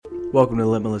Welcome to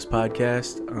Limitless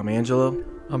Podcast. I'm Angelo.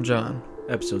 I'm John.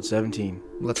 Episode 17.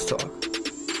 Let's talk.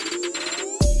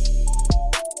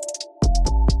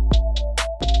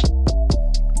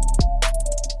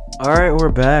 All right, we're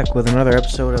back with another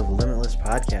episode of Limitless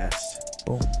Podcast.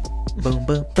 Boom. Boom,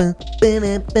 boom, boom,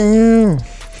 boom, boom.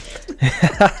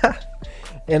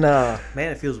 And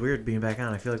man, it feels weird being back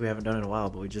on. I feel like we haven't done it in a while,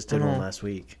 but we just did one last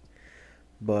week.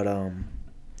 But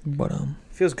it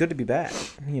feels good to be back.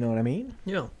 You know what I mean?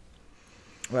 Yeah.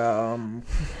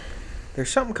 There's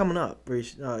something coming up.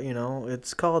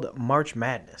 It's called March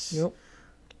Madness. Yep.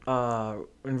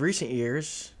 In recent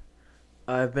years,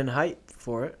 I've been hyped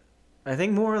for it. I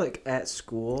think more like at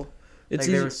school. It's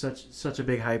there was such a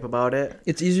big hype about it.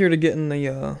 It's easier to get in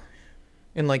the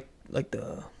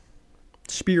the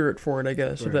spirit for it, I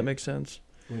guess, Right. if that makes sense.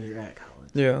 When you're at college.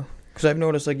 Yeah. Because I've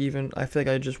noticed, I feel like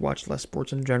I just watch less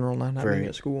sports in general now, not being Right.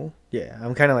 at school. Yeah,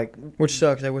 I'm kind of like... Which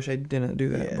sucks. I wish I didn't do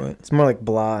that, Yeah, but... it's more like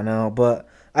blah now, but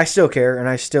I still care, and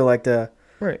I still like to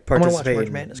Right. I want to watch participate March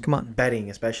in Madness. Come on. betting,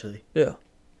 especially. Yeah.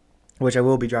 Which I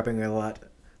will be dropping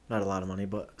not a lot of money,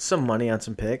 but some money on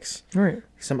some picks. Right.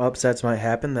 Some upsets might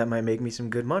happen that might make me some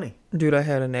good money. Dude, I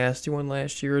had a nasty one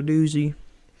last year, a doozy.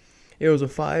 It was a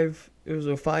five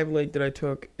leg that I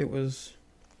took.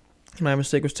 My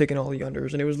mistake was taking all the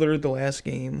unders, and it was literally the last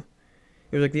game.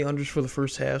 It was like the unders for the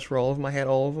first half for all of them. I had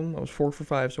all of them. I was 4 for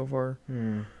 5 so far.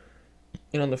 And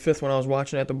on the fifth one, I was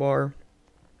watching at the bar,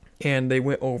 and they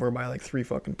went over by like 3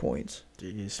 fucking points.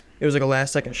 Jeez. It was like a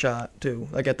last second shot too,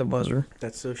 like at the buzzer.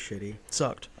 That's so shitty.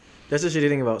 Sucked. That's the shitty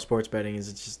thing about sports betting is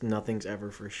it's just nothing's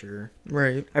ever for sure.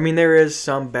 Right. I mean, there is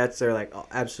some bets that are like, oh,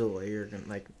 absolutely, you're going to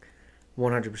like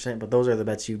 100%, but those are the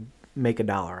bets you make $1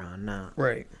 on. Not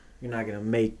Right. You're not going to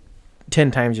make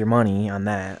 10 times your money on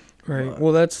that. Right. But,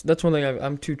 Well, that's one thing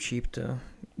I'm too cheap to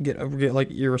get like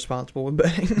irresponsible with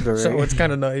betting. Right. So it's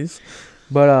kind of nice.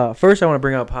 But first, I want to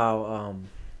bring up how.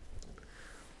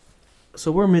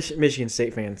 So we're Michigan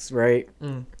State fans, right?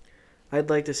 I'd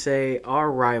like to say our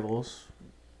rivals,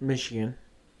 Michigan,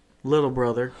 little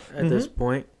brother at this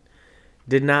point,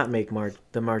 did not make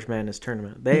the March Madness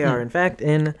tournament. They are, in fact,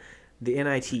 in the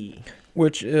NIT,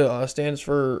 Which stands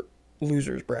for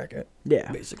losers bracket.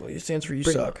 Yeah, Basically, it stands for you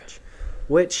pretty suck. much.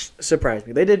 Which surprised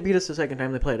me. They did beat us the second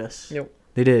time they played us. Yep.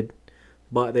 They did,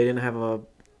 but they didn't have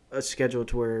a schedule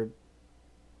to where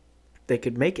they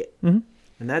could make it, and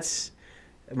it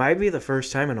might be the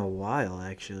first time in a while,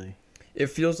 actually. It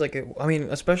feels like it. I mean,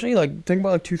 especially like think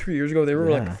about like 2-3 years ago, they were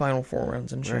Yeah. like Final Four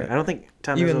runs and shit. Right. I don't think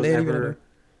Tom Even Izzo's they ever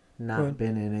even not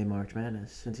been in a March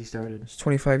Madness since he started. It's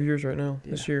 25 years right now.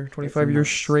 This Yeah. year, 25 years nuts.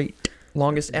 straight,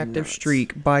 longest active Nuts.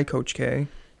 streak by Coach K.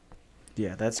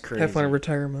 Yeah, that's crazy. Have fun in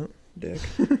retirement, Dick.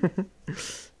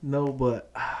 No, but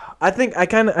I think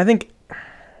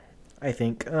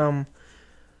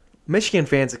Michigan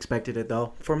fans expected it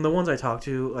though. From the ones I've talked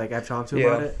to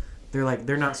about it,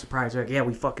 they're not surprised. They're like, yeah,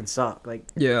 we fucking suck. Like,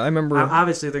 Yeah, I remember.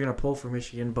 obviously they're gonna pull for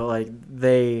Michigan, but like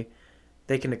they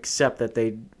can accept that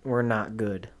they were not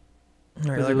good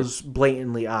because it was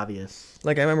blatantly obvious.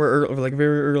 Like I remember,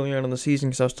 very early on in the season,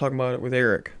 because I was talking about it with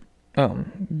Eric.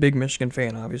 Big Michigan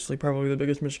fan, obviously, probably the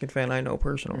biggest Michigan fan I know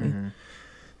personally.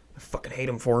 I fucking hate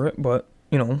him for it, but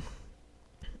you know.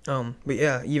 But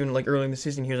yeah, even like early in the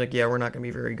season, he was like, "Yeah, we're not gonna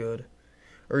be very good."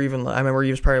 Or even I remember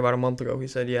he was probably about a month ago. He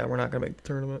said, "Yeah, we're not gonna make the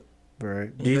tournament."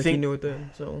 Right. Do you think he knew it then?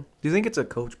 So Do you think it's a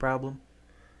coach problem?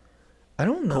 I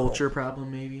don't know. Culture problem,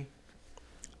 maybe.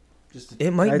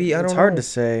 It might be. I don't know. It's hard to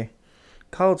say.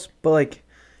 College, but like,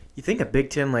 you think a Big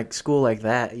Ten like school like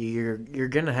that, you're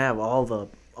gonna have all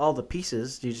the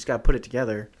pieces. You just gotta put it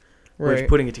together. Right. Which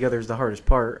putting it together is the hardest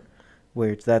part.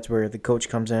 That's where the coach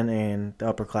comes in and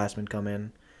the upperclassmen come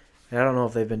in. And I don't know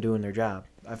if they've been doing their job.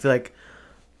 I feel like,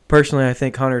 personally, I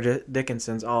think Hunter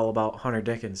Dickinson's all about Hunter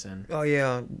Dickinson. Oh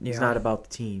yeah. It's not about the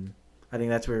team. I think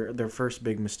that's where their first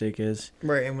big mistake is.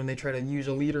 Right, and when they try to use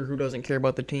a leader who doesn't care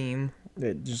about the team,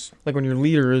 It just like when your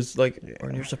leader is like,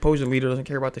 or your supposed leader doesn't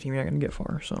care about the team, you're not gonna get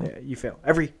far. So you fail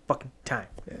every fucking time.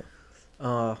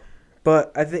 Yeah.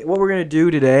 But I think what we're gonna do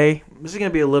today, this is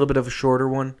gonna be a little bit of a shorter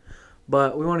one,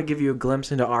 but we want to give you a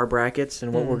glimpse into our brackets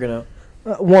and what we're gonna.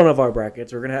 One of our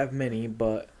brackets. We're gonna have many,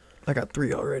 but I got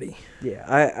 3 already. yeah,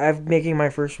 I'm making my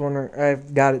first one.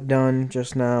 I've got it done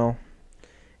just now,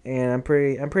 and I'm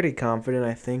pretty confident.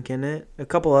 I think in it. A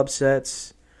couple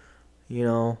upsets. You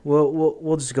know,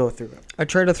 we'll just go through it. I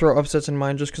try to throw upsets in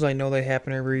mine just because I know they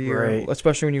happen every year, Right.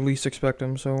 especially when you least expect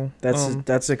them. So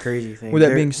That's a crazy thing. With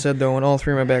that being said, though, in all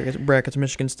 3 of my brackets,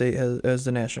 Michigan State as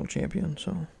the national champion.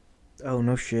 So Oh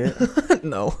no shit.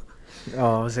 no.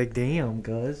 Oh, I was like, damn,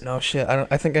 cuz. No shit.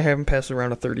 I think I haven't passed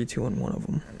around a 32 in one of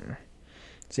them.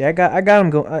 See, I got him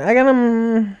going. I got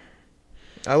him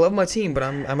I love my team, but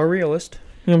I'm a realist.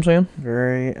 You know what I'm saying?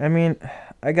 Very. I mean,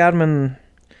 I got them in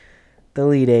the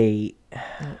Elite Eight.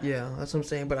 Yeah, that's what I'm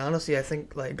saying. But honestly, I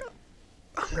think like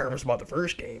I'm nervous about the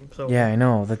first game. So Yeah, I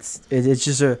know. It's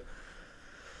just a.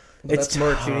 but It's that's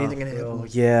March. tough, Anything can bro. happen.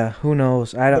 Yeah, who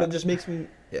knows? I But don't. it just makes me.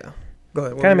 Yeah. Go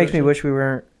ahead. Kind of makes me wish we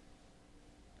weren't.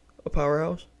 a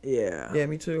powerhouse. Yeah. Yeah,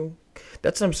 me too.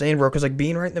 That's what I'm saying, bro. Because like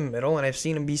being right in the middle, and I've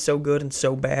seen them be so good and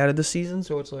so bad this season.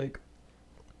 So it's like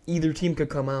either team could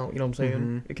come out. You know what I'm saying?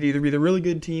 Mm-hmm. It could either be the really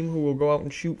good team who will go out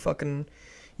and shoot fucking,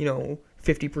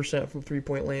 50% from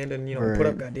 3-point land and put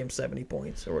up Right. goddamn 70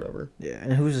 points or whatever. Yeah,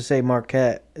 and who's to say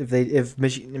Marquette if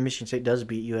Michigan State does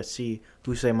beat USC,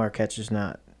 who's to say Marquette's just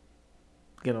not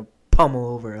gonna pummel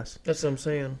over us? That's what I'm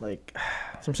saying. Like,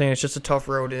 That's what I'm saying. It's just a tough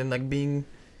road, and like being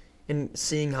and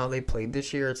seeing how they played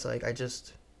this year, it's like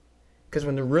because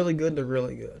when they're really good, they're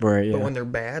really good. right? Yeah. But when they're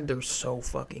bad, they're so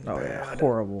fucking Oh bad. yeah,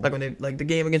 horrible. Like when they the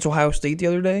game against Ohio State the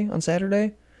other day on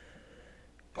Saturday.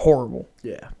 Horrible.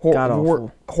 Yeah, Hor- god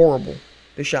awful. Horrible.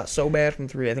 They shot so bad from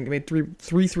three. I think they made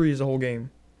three threes the whole game.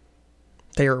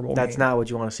 Terrible. That's game. not what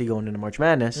you want to see going into March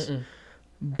Madness. Mm-mm.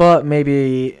 But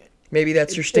maybe Maybe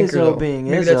that's your stinker Izzo though. being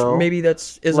maybe Izzo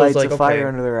that's Izzo's lights like a fire okay.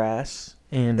 under their ass,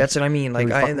 and That's what I mean. Like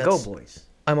we I fucking and go, that's, boys.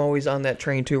 I'm always on that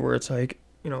train too, where it's like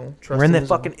trust. We're in that Izzo.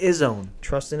 fucking Izzone.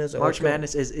 Trust in Izzo. March Let's go.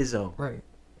 Madness is Izzo. Right.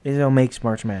 Izzo makes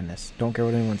March Madness. Don't care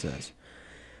what anyone says.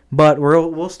 But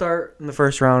we'll start in the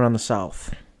first round on the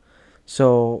South.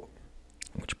 So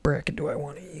Which bracket do I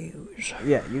want to use?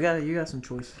 yeah, you got some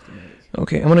choices to make.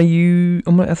 Okay, I think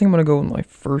I'm gonna go with my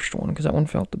first one because that one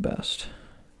felt the best.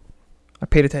 I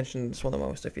paid attention to this one the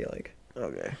most. I feel like.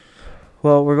 Okay.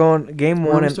 Well, we're going game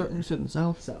one and starting sitting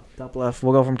south. top left.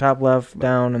 We'll go from top left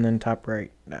down and then top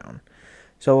right down.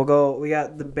 So we'll go. We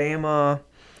got the Bama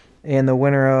and the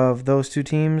winner of those two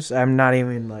teams. I'm not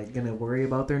even gonna worry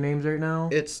about their names right now.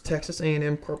 It's Texas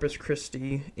A&M, Corpus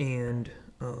Christi, and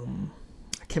I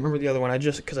can't remember the other one. I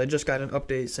just got an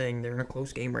update saying they're in a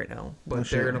close game right now, but Oh,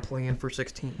 shit. they're in a play-in for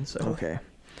 16. So Okay.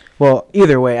 Well,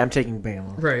 either way, I'm taking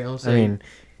Bama. right, I'll I say. mean,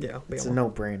 Yeah, it's a Bama.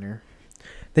 no-brainer.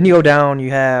 Then you go down. You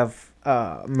have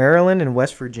Maryland and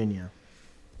West Virginia.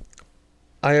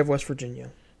 I have West Virginia.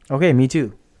 Okay, me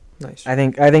too. Nice. I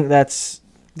think that's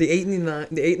The 8 and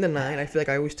the 9. I feel like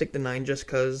I always take the 9 just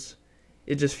because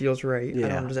it just feels right.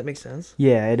 Yeah. Does that make sense?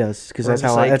 yeah, it does because Or that's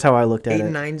just how like that's how I looked at 8 it.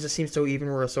 and 9 just seems so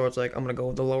even, where so it's like I'm gonna go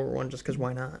with the lower one just because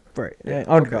why not? Right. Yeah,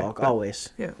 Underdog okay. always.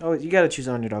 Yeah. Always, you got to choose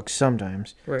underdog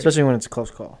sometimes, Right. especially when it's a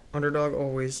close call. Underdog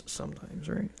always, sometimes,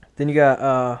 right? Then you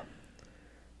got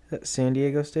San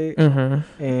Diego State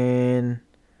Mm-hmm. and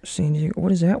San Diego.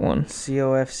 What is that one?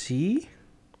 COFC.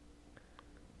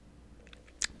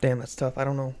 Damn, that's tough. I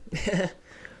don't know.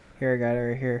 Here, I got it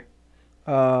right here.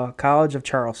 College of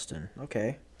Charleston.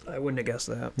 Okay. I wouldn't have guessed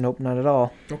that. Nope, not at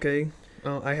all. Okay.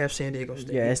 I have San Diego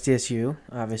State. Yeah, SDSU,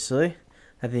 obviously.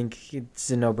 I think it's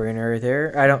a no-brainer right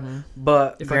there. I don't, Mhm.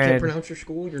 but If I granted, can't pronounce your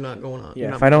school, you're not going on.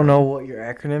 yeah, if I don't know what your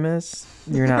acronym is,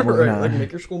 you're not moving right, on. like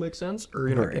make your school make sense, or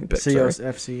you're not Right. getting picked. Sorry.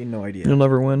 COFC, no idea. You'll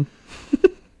never win.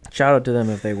 Shout out to them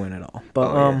if they win at all.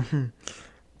 But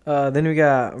Oh, then we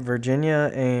got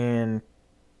Virginia and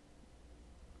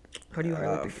How do you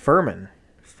highlight the Furman.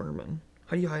 Furman?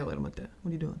 How do you highlight them like that? What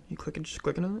are you doing? You just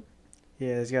clicking on it?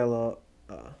 Yeah, it's got a little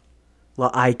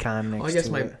icon next Oh, I guess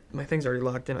to it. my thing's already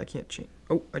locked in. I can't change.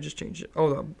 Oh, I just changed it.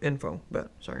 Oh, the info. Bet.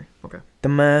 Sorry. Okay. The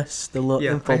mess, the little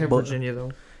Yeah, info I have book. Virginia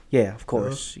though. Yeah, of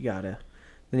course, you gotta.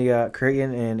 Then you got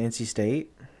Creighton and NC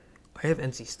State. I have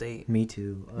NC State. Me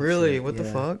too. Upset, Really? What the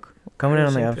yeah. fuck? Coming in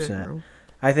on the Same pick, upset. bro.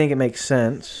 I think it makes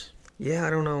sense. Yeah, I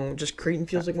don't know. Just Creighton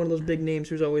feels like one of those big names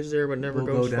who's always there but never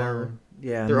We'll goes go far. down.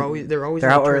 Yeah, They're always they're in the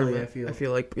out early, tournament. I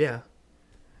feel. like yeah.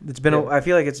 It's been. Yeah. I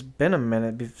feel like it's been a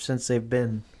minute since they've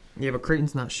been. Yeah, but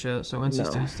Creighton's not shit, so NC No.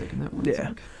 State's taking that one. I Yeah.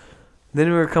 think. Then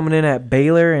we were coming in at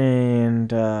Baylor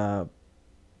and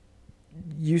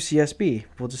UCSB.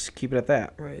 We'll just keep it at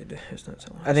that. Right. It's not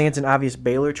telling I think it's an obvious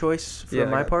Baylor choice for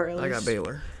my part. At least. I got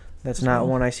Baylor. That's not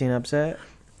one I seen upset.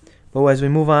 But as we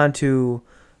move on to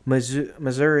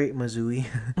Missouri,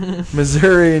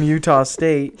 Missouri and Utah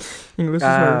State, English is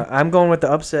hard. I'm going with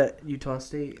the upset Utah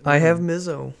State. I have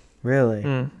Mizzo. Really.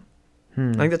 I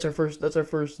I think that's our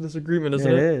first disagreement,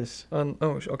 isn't It it? is.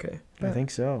 Okay. I think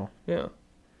so. Yeah.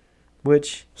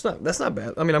 Which That's not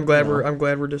bad. I mean, I'm glad No.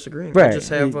 we're disagreeing. right? I just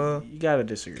have you gotta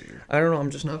disagree. I don't know. I'm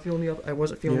just not feeling I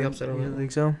wasn't feeling the upset on You that don't one.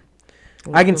 think so?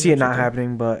 Wasn't I can feeling see the it not upset.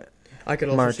 happening, but I could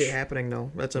also March. see it happening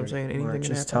though. That's what I'm saying. Anything March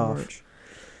can is happen. tough. in March.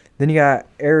 then you got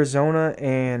Arizona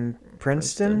and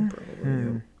Princeton.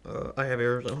 Probably, yeah. I have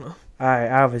Arizona. I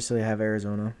obviously have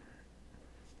Arizona.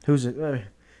 Who's it? I mean,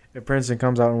 if Princeton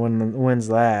comes out and wins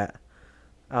that,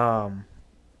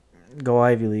 go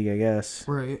Ivy League, I guess.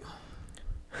 Right.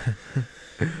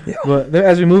 Yeah. But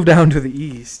as we move down to the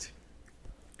East,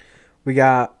 we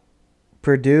got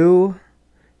Purdue,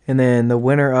 and then the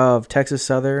winner of Texas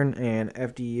Southern and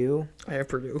FDU. I have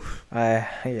Purdue.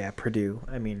 Yeah, Purdue.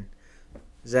 I mean,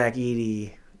 Zach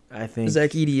Edey, I think.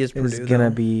 Zach Edey is Purdue. Is going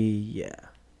to be, yeah.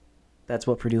 That's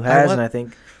what Purdue has, and I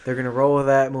think they're going to roll with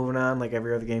that moving on like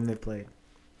every other game they've played.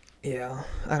 Yeah,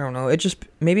 I don't know. It just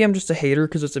maybe I'm just a hater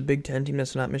because it's a Big Ten team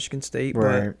that's not Michigan State.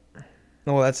 Right. But,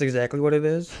 well, that's exactly what it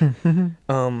is.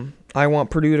 I want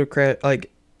Purdue to credit.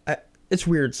 Like, it's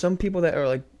weird. Some people that are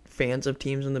like fans of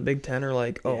teams in the Big Ten are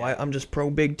like, "Oh, yeah. I'm just pro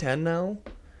Big Ten now.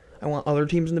 I want other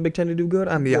teams in the Big Ten to do good."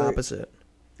 I'm the opposite.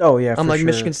 Oh yeah, I'm like sure.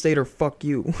 Michigan State or fuck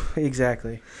you.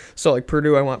 Exactly. So like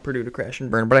Purdue, I want Purdue to crash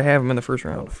and burn, but I have them in the first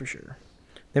round. Oh, for sure.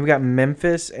 Then we got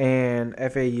Memphis and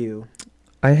FAU.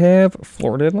 I have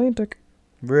Florida Atlantic.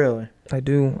 Really? I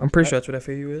do. I'm pretty sure that's what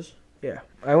FAU is. Yeah,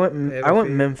 I went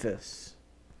Memphis.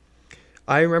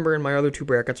 I remember in my other two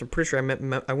brackets, I'm pretty sure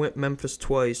I went Memphis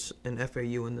twice and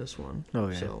FAU in this one. Oh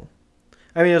yeah. So,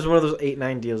 I mean, it was one of those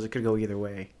 8-9 deals. It could go either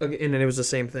way. and then it was the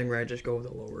same thing where I just go with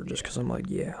the lower, just because I'm like,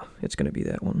 yeah, it's gonna be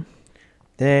that one.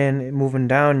 Then moving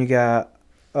down, you got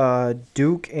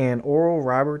Duke and Oral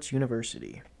Roberts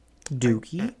University.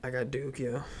 Dookie. I got Duke,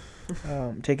 yeah.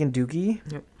 Taking Dookie.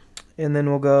 Yep. And then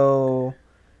we'll go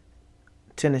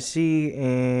Tennessee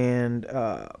and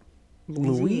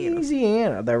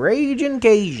Louisiana. The Raging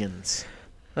Cajuns.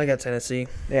 I got Tennessee.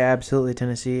 Yeah, absolutely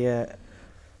Tennessee. Yeah.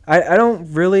 I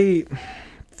don't really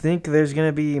think there's going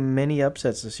to be many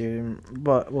upsets this year,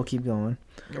 but we'll keep going.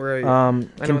 Right.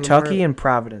 Kentucky and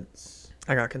Providence.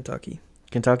 I got Kentucky.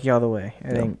 Kentucky all the way.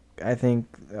 I think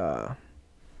the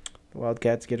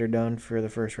Wildcats get her done for the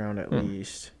first round at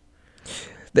least.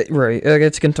 Right.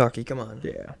 It's Kentucky. Come on.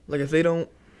 Yeah. Like if they don't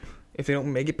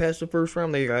make it past the first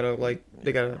round, they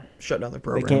gotta shut down the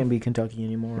program. They can't be Kentucky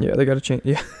anymore. Yeah, they gotta change.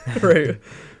 Yeah. Right.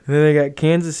 And then they got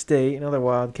Kansas State, another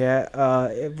Wildcat,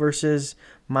 versus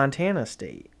Montana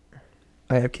State.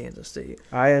 I have Kansas State.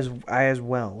 I as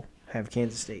well have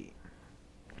Kansas State.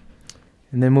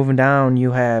 And then moving down,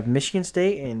 you have Michigan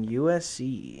State and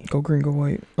USC. Go green, go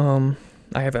white.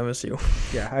 I have MSU.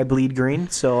 Yeah, I bleed green,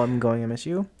 so I'm going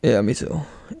MSU. Yeah, me too.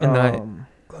 And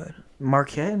go ahead.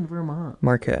 Marquette and Vermont.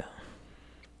 Marquette.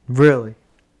 Really?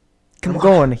 I'm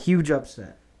going huge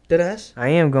upset. Deadass? I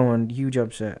am going huge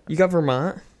upset. You got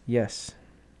Vermont? Yes.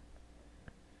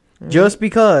 Just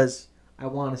because I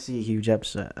want to see a huge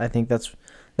upset. I think that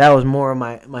was more of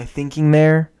my thinking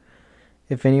there.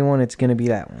 If anyone, it's going to be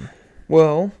that one.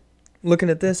 Well, looking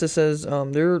at this, it says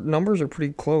their numbers are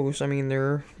pretty close. I mean,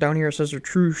 they're down here. It says their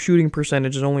true shooting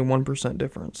percentage is only 1%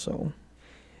 difference. So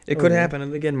it could happen.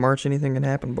 And again, March, anything can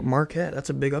happen. But Marquette, that's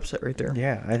a big upset right there.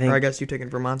 Yeah, I think. Or I guess you taking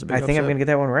Vermont's a big upset. I think I'm gonna get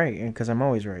that one right because I'm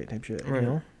always right. Type shit. Right. You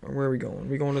know? Where are we going?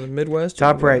 We going to the Midwest?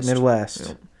 Top right, Midwest.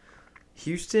 Yep.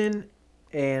 Houston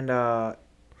and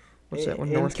what's that one?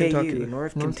 NKU, North Kentucky.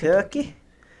 North Kentucky.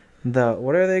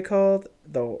 What are they called?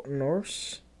 The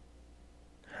Norse?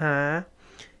 Huh?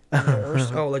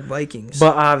 Oh, like Vikings.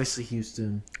 But obviously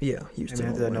Houston. Yeah, Houston. I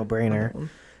mean, that's a no-brainer.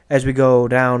 As we go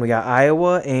down, we got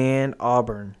Iowa and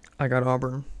Auburn. I got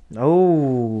Auburn.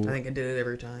 Oh. I think I did it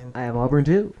every time. I have Auburn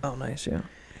too. Oh, nice, yeah.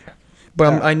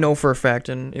 But I know for a fact,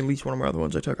 in at least one of my other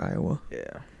ones, I took Iowa.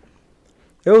 Yeah.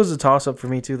 It was a toss-up for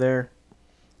me too there.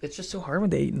 It's just so hard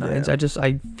with the 8 and 9s. Yeah.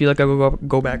 I feel like I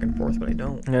go back and forth, but I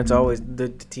don't. And it's always the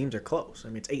teams are close. I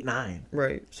mean, it's 8-9.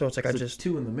 Right. So it's like I just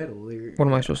two in the middle. What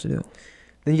am I supposed to do?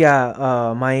 Then you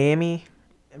got Miami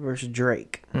versus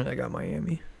Drake. I got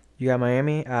Miami. You got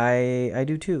Miami. I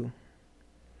do too.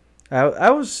 I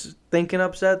was thinking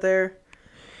upset there,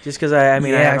 just because I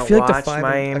haven't watched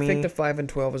Miami. I think the 5 and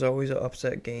 12 is always an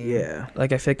upset game. Yeah.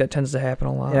 Like I think that tends to happen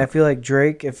a lot. And I feel like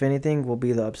Drake, if anything, will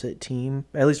be the upset team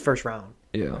at least first round.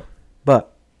 Yeah.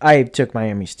 But I took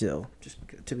Miami still, just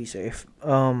to be safe.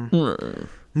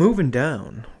 Moving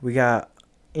down, we got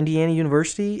Indiana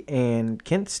University and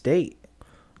Kent State.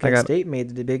 Kent State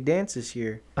made the big dance this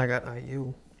year. I got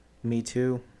IU. Me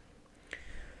too.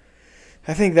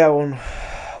 I think that one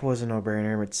was a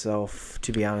no-brainer itself,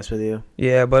 to be honest with you.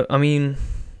 Yeah, but I mean,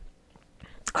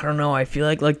 I don't know. I feel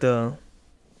like the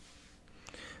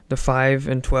 5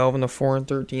 and 12 and the 4 and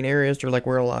 13 areas are like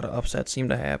where a lot of upsets seem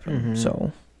to happen. Mm-hmm.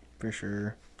 So for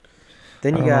sure.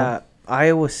 Then you got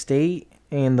Iowa State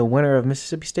and the winner of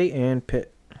Mississippi State and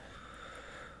Pitt.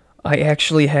 I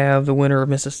actually have the winner of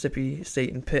Mississippi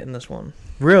State and Pitt in this one.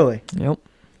 Really? Yep.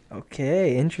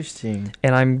 Okay, interesting.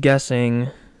 And I'm guessing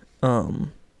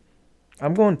I'm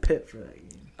going Pitt for that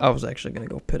game. I was actually going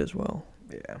to go Pitt as well.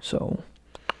 Yeah. So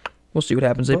we'll see what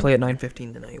happens. They play at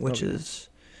 9:15 tonight, which is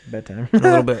bedtime. A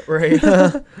little bit, right?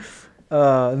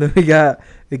 Then we got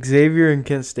Xavier and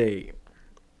Kent State.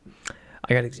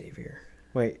 I got Xavier.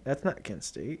 Wait, that's not Kent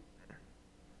State.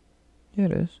 Yeah,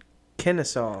 it is.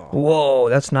 Kennesaw. Whoa,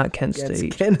 that's not Kent That's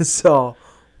State. Kennesaw.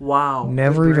 Wow.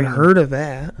 Never good even brain. heard of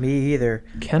that. Me either.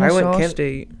 Kennesaw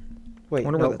State. Wait,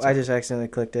 Wonder where no, that's I at. just accidentally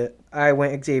clicked it. I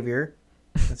went Xavier.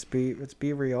 Let's be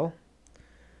real.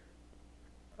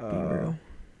 real.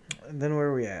 And then where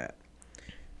are we at?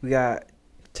 We got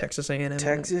Texas A&M.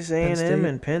 Texas Penn State. A&M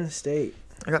and Penn State.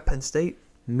 I got Penn State.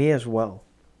 Me as well.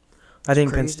 I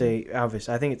think Penn crazy. State,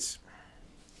 obviously. I think it's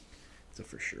a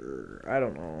for sure. I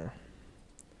don't know.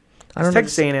 I don't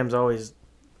Texas know. A&M's always,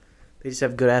 they just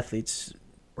have good athletes.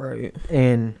 Right.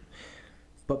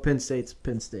 But Penn State's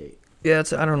Penn State. Yeah,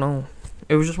 I don't know.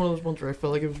 It was just one of those ones where I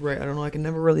felt like it was right. I don't know. I can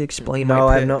never really explain No,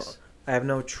 my I picks. have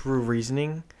no true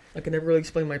reasoning. I can never really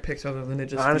explain my picks other than it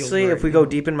just Honestly, feels if we right, go you know?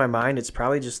 deep in my mind, it's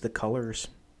probably just the colors.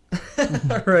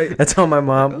 Right. That's how my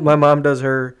mom does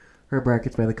her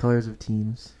brackets by the colors of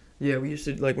teams. Yeah, we used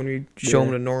to, like, when we show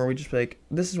them to Nora, we just be like,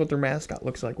 this is what their mascot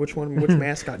looks like. Which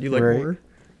mascot do you like Right. more?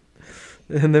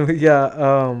 And then we got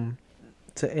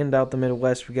to end out the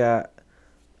Midwest, we got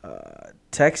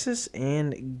Texas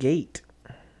and Gate.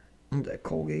 Is that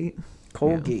Colgate?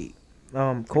 Colgate.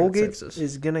 Colgate Texas.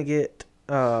 is gonna get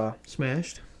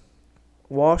Smashed?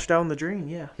 washed down the drain.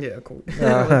 Yeah. Yeah, Colgate.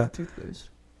 Like toothpaste.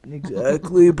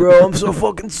 Exactly, bro. I'm so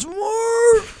fucking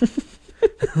smart.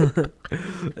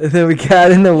 And then we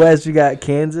got in the West, we got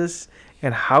Kansas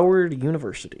and Howard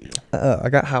University. I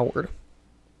got Howard.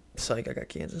 Psych, I got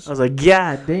Kansas. I was like,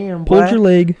 God damn, Pulled boy. your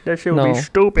leg. That shit would No. be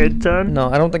stupid, son. No,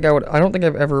 I don't think I would. I don't think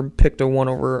I've ever picked a 1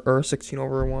 over or a 16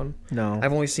 over a 1. No.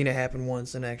 I've only seen it happen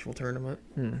once in an actual tournament.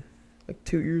 Hmm. Like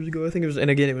 2 years ago, I think it was. And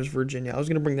again, it was Virginia. I was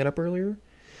gonna bring that up earlier.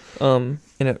 And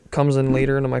it comes in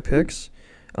later into my picks.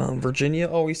 Virginia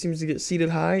always seems to get seated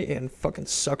high and fucking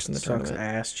sucks in the Sucks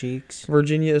tournament. ass cheeks.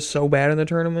 Virginia is so bad in the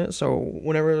tournament, so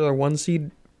whenever they're 1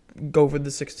 seed, go for the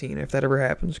 16 if that ever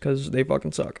happens, because they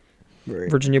fucking suck. Right.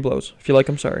 Virginia blows. If you like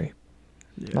them, sorry.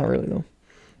 Yeah. Not really, though.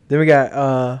 Then we got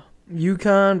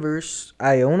UConn versus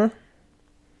Iona.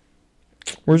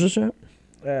 Where's this at?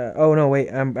 Oh no, wait,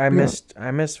 I missed.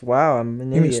 Wow, I'm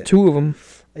an You idiot. missed 2 of them.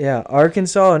 Yeah,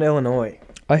 Arkansas and Illinois.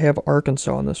 I have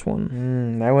Arkansas on this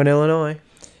one. I went Illinois.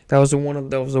 That was the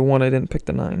one I didn't pick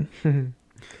the 9. And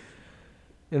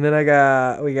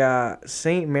then we got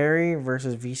St. Mary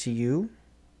versus VCU.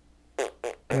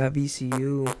 I got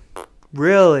VCU.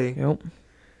 Really? Yep.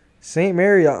 St.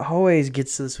 Mary always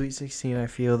gets to the Sweet 16, I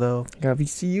feel, though. I got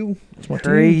VCU. That's my team.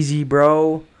 Crazy,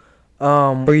 bro.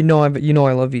 Bro, you know I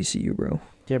love VCU, bro.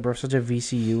 Yeah, bro, such a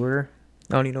VCUer.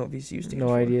 I don't even know what VCU stands No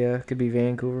for. idea. Could be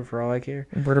Vancouver for all I care.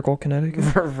 Vertical Connecticut.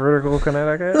 Vertical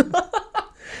Connecticut.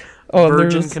 Oh,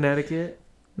 Virgin there's Connecticut.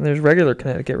 regular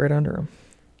Connecticut right under them.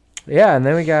 Yeah, and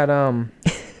then we got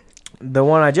the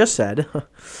one I just said,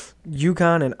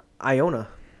 UConn and Iona.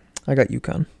 I got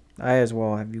UConn. I as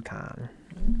well have UConn.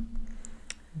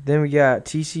 Then we got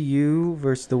TCU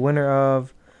versus the winner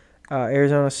of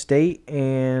Arizona State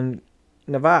and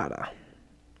Nevada.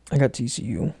 I got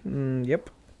TCU. Yep.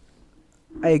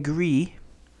 I agree.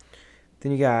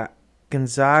 Then you got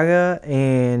Gonzaga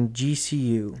and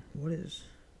GCU. What is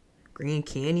Grand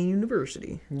Canyon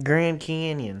University? Grand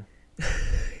Canyon.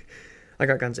 I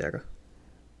got Gonzaga.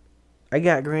 I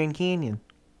got Grand Canyon.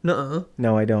 Nuh-uh.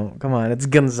 No, I don't. Come on, it's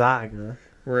Gonzaga.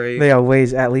 Right. They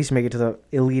always at least make it to the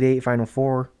Elite Eight, Final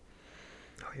Four.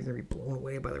 Oh, you're going to be blown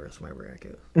away by the rest of my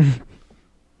bracket.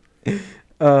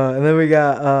 And then we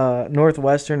got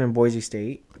Northwestern and Boise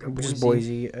State. got Which is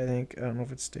Boise. Boise, I think. I don't know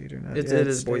if it's State or not. It Yeah,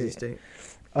 is it's Boise State.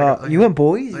 You went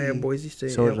Boise? I have Boise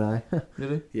State. So yep. did I.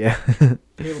 Did it? Yeah.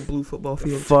 They have a blue football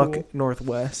field. Fuck School.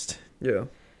 Northwest. Yeah.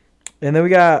 And then we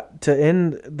got, to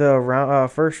end the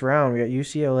round, first round, we got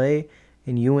UCLA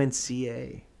and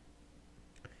UNCA.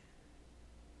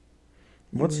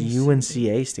 What's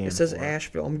UNCA stand It says for?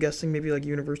 Asheville. I'm guessing maybe like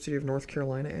University of North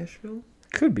Carolina, Asheville.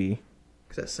 Could be.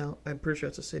 Cause I'm pretty sure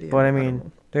it's a city. But I don't mean,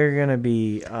 know. they're going to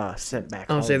be sent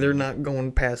back I would say home. they're not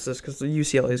going past this because the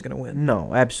UCLA is going to win.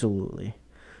 No, absolutely.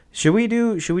 Should we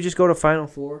just go to Final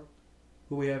Four?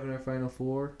 Who we have in our Final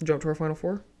Four? Jump to our Final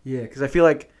Four. Yeah, because I feel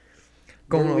like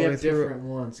Going all we the way have through. different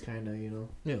ones, kind of, you know.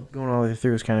 Yeah. Going all the way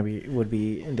through is would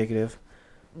be indicative.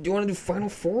 Do you want to do Final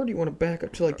Four? Or do you want to back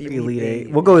up to like the Elite Eight?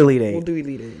 Eight. We'll go Elite Eight. We'll do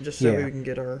Elite Eight just so Yeah. we can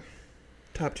get our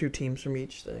top 2 teams from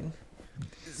each thing.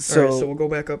 So, All right, so we'll go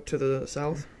back up to the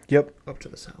South. Yep. Up to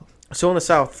the South. So in the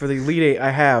South, for the Elite Eight,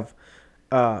 I have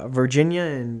Virginia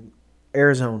and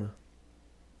Arizona.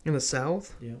 In the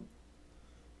South? Yep.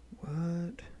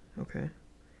 What? Okay.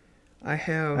 I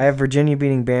have I have Virginia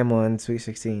beating Bama in Sweet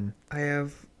 16. I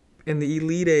have in the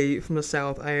Elite Eight from the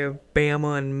South, I have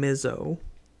Bama and Mizzo.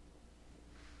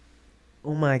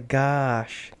 Oh my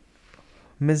gosh.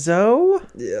 Mizzou?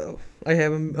 Yeah. I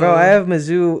have them. Bro, I have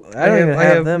Mizzou. I don't even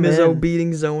have them Mizzo in.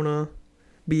 beating Zona,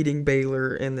 beating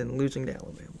Baylor, and then losing to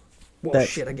Alabama. Whoa,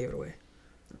 shit, I gave it away.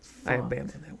 I have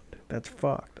Bama in that one, too. That's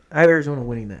fucked. I have Arizona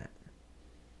winning that.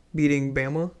 Beating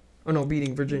Bama? Oh, no,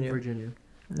 beating Virginia. And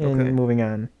Okay. moving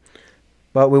on.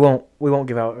 But we won't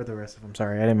give out the rest of them.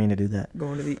 Sorry, I didn't mean to do that.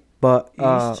 Going to the But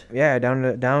East? yeah,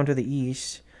 down to the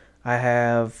East, I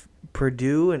have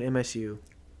Purdue and MSU.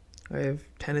 I have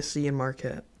Tennessee and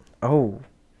Marquette. Oh.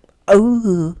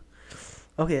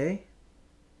 Okay.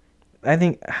 I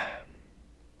think.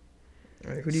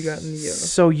 All right, who do you got in the...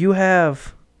 So you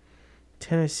have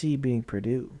Tennessee beating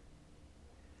Purdue.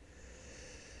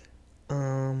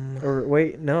 Or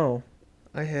wait, no.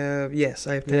 I have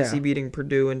Tennessee beating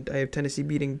Purdue, and I have Tennessee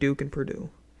beating Duke and Purdue.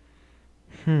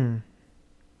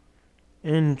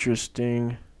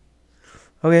 Interesting.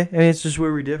 Okay, I mean, it's just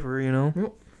where we differ, you know?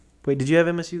 Yep. Wait, did you have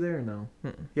MSU there or no?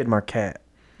 Mm-mm. You had Marquette.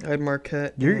 I had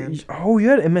Marquette. You had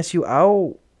MSU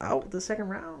out the second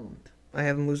round. I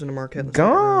have them losing to Marquette in the second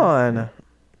round. Gone.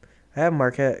 I have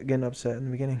Marquette getting upset in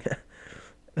the beginning.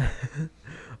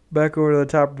 Back over to the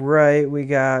top right, we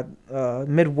got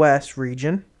Midwest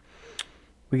region.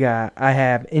 I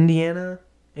have Indiana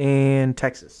and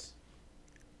Texas.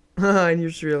 I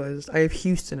just realized I have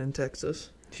Houston and Texas.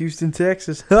 Houston,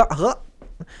 Texas. I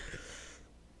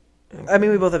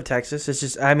mean, we both have Texas. It's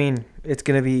just, I mean, it's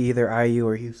going to be either IU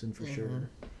or Houston for sure.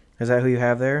 Is that who you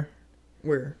have there?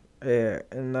 Where? Yeah,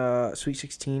 in Sweet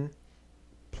 16.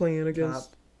 Playing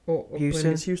against Houston? playing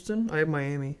against Houston? I have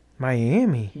Miami.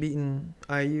 Miami? Beating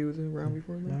IU the round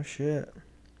before that. Oh, shit.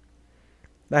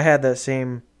 I had that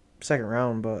same second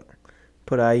round, but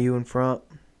put IU in front.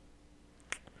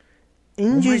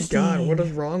 Interesting. Oh my god, what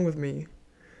is wrong with me?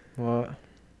 What?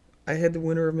 I had the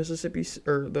winner of Mississippi State.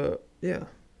 I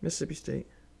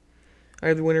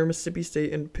had the winner of Mississippi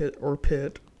State and Pitt.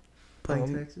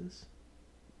 Playing Texas?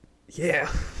 Yeah.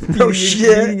 No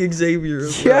shit. Beating Xavier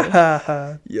as Yeah.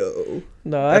 well. Yo.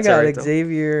 No, That's I got alright,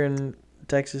 Xavier and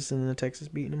Texas, and the Texas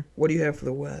beating them. What do you have for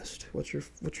the West? What's your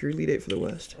Elite Eight for the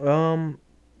West?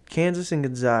 Kansas and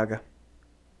Gonzaga.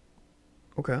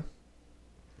 Okay.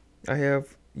 I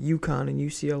have UConn and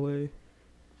UCLA.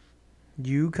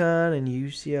 UConn and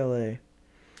UCLA.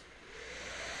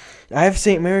 I have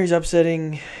St. Mary's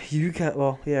upsetting UConn.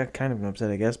 Well, yeah, kind of an upset,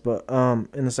 I guess. But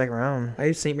in the second round. I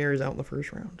have St. Mary's out in the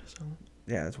first round. So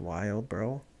yeah, it's wild,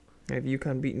 bro. I have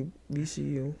UConn beating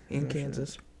VCU in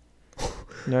Kansas.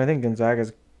 No, I think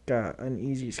Gonzaga's got an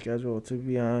easy schedule, to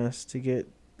be honest, to get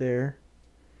there.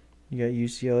 You got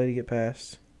UCLA to get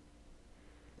past.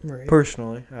 Right.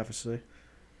 Personally, obviously.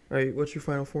 All right, what's your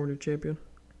Final Four new champion?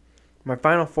 My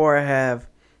Final Four, I have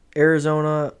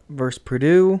Arizona versus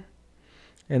Purdue,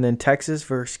 and then Texas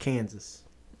versus Kansas.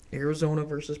 Arizona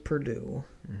versus Purdue.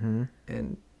 Mm-hmm.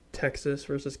 And Texas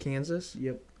versus Kansas?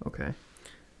 Yep. Okay.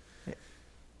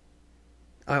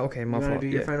 Okay, my fault. You want to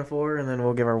do your Final Four, and then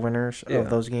we'll give our winners of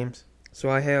those games? So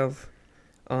I have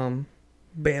Bama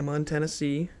and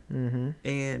Tennessee,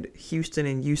 and Houston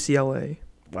and UCLA.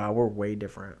 Wow, we're way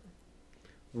different.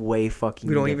 Way fucking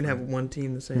We don't different. even have one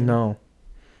team the same. No.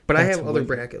 But I That's have other way-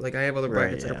 brackets. Like, I have other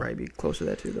brackets that'll probably be close to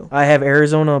that, too, though. I have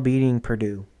Arizona beating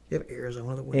Purdue. You have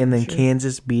Arizona to win. And then shit.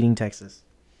 Kansas beating Texas.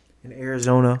 And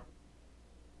Arizona.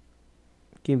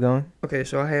 Keep going. Okay,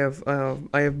 so I have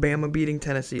Bama beating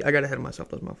Tennessee. I got ahead of myself.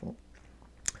 That's my fault.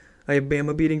 I have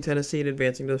Bama beating Tennessee and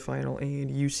advancing to the final, and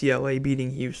UCLA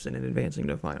beating Houston and advancing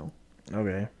to the final.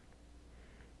 Okay.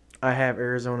 I have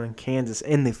Arizona and Kansas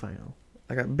in the final.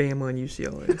 I got Bama and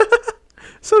UCLA.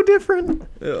 So different.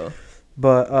 Yeah.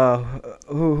 But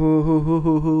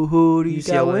who do you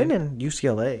got UCLA. winning?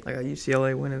 UCLA. I got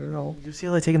UCLA winning it all.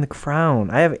 UCLA taking the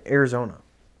crown. I have Arizona.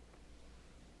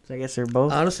 So I guess they're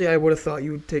both. Honestly, I would have thought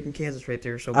you would taken Kansas right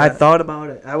there. So I thought about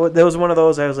it. There was one of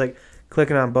those I was like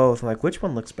clicking on both. I'm like, which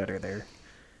one looks better there?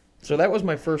 So that was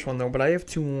my first one though, but I have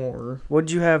two more. What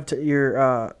did you have to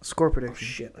your score Oh prediction?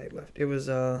 shit, I left. It was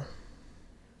let's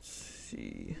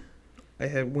see. I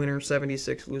had winner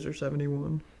 76, loser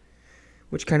 71,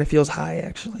 which kind of feels high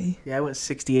actually. Yeah, I went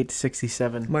 68 to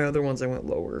 67. My other ones I went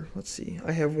lower. Let's see.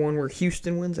 I have one where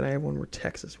Houston wins and I have one where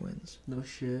Texas wins. No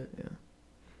shit. Yeah.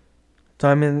 So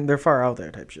I mean, they're far out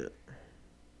there type shit.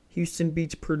 Houston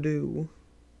beats Purdue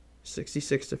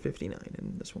 66 to 59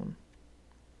 in this one.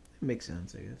 It makes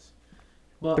sense, I guess.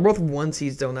 Well, They're both one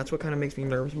seeds though, and that's what kind of makes me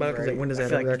nervous about it because when does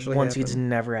that ever actually one happen? seeds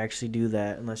never actually do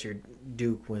that unless you're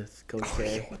Duke with Coach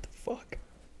K. What the fuck?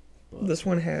 This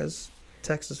one has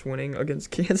Texas winning against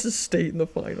Kansas State in the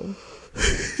final.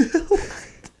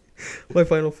 My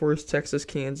Final Four is Texas,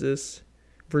 Kansas,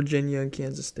 Virginia, and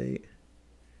Kansas State.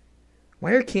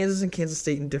 Why are Kansas and Kansas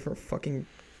State in different fucking...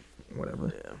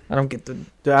 Whatever. Yeah. I don't get the...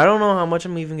 Dude, I don't know how much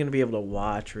I'm even going to be able to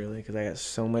watch, really, because I got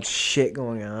so much shit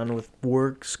going on with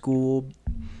work, school,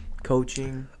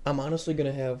 coaching. I'm honestly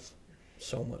going to have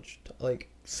so much...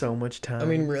 So much time. I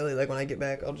mean, really, when I get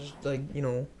back, I'll just, be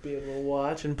able to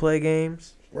watch and play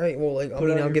games. Right, well,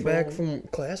 I'll get back from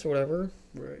class or whatever.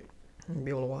 Right. And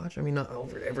be able to watch. I mean, not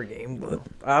over every game, but...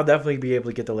 I'll definitely be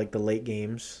able to get to, the late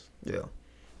games. Yeah.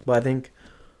 But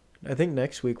I think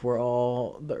next week we're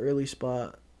all the early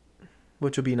spot,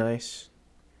 which will be nice.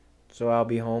 So I'll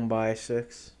be home by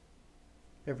 6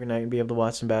 every night and be able to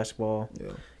watch some basketball.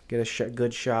 Yeah. Get a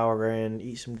good shower in,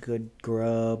 eat some good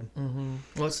grub. Mm-hmm.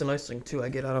 Well, that's the nice thing, too. I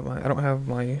don't have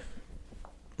my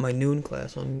noon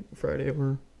class on Friday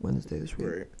or Wednesday this week.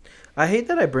 Right. I hate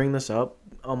that I bring this up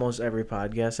almost every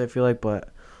podcast, I feel like, but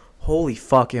holy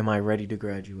fuck am I ready to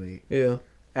graduate. Yeah.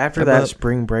 After that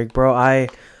spring break, bro, I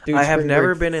have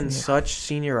never been in yeah. such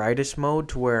senioritis mode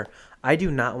to where I do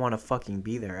not want to fucking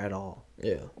be there at all.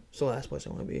 Yeah. It's the last place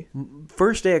I want to be.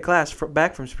 First day of class,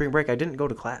 back from spring break, I didn't go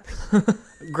to class.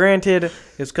 Granted,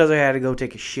 it's because I had to go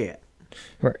take a shit.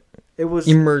 Right. It was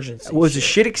emergency. It was a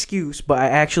shit excuse, but I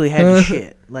actually had to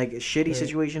shit. Like a shitty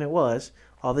situation it was.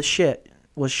 All the shit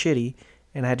was shitty,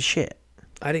 and I had to shit.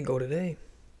 I didn't go today.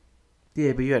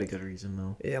 Yeah, but you had a good reason,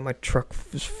 though. Yeah, my truck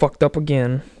was fucked up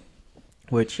again.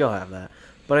 Which, you'll have that.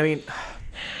 But, I mean...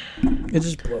 It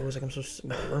just blows. I'm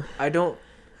so... I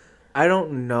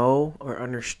don't know or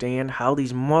understand how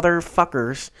these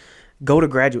motherfuckers go to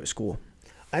graduate school.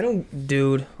 I don't...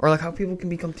 Dude. Or, how people can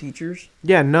become teachers.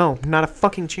 Yeah, no. Not a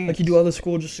fucking chance. You do all this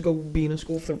school just to go be in a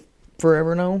school for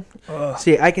forever now?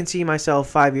 See, I can see myself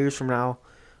 5 years from now.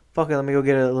 Fuck it, let me go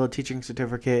get a little teaching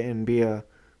certificate and be a...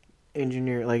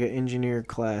 engineer, an engineer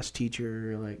class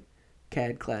teacher,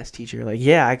 CAD class teacher.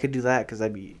 Yeah, I could do that because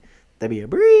that'd be a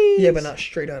breeze. Yeah, but not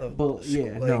straight out of school.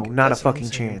 Yeah, no, not a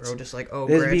fucking chance. Bro. Just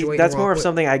graduate. That's more of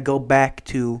something I go back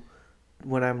to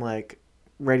when I'm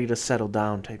ready to settle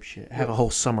down type shit. Have a whole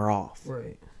summer off.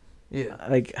 Right. Yeah.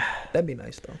 That'd be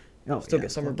nice though. Still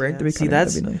get summer break to be. See,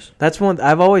 that'd be nice. That's one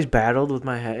I've always battled with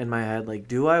in my head.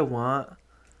 Do I want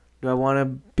to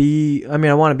be... I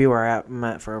mean, I want to be where I'm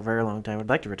at for a very long time. I'd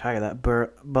like to retire that.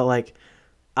 But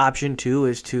option 2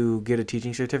 is to get a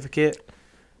teaching certificate,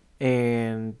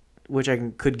 and which I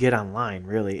could get online,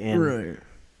 really, and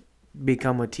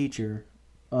become a teacher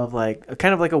of,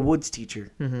 kind of like a woods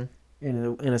teacher. Mm-hmm.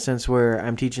 In a sense where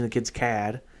I'm teaching the kids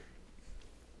CAD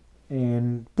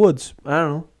and woods. I don't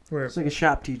know. Right. It's like a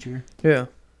shop teacher. Yeah.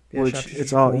 Which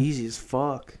it's all easy as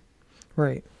fuck.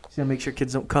 Right. So make sure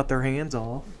kids don't cut their hands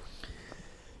off.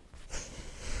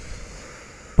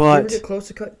 But did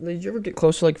you ever get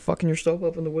close to fucking yourself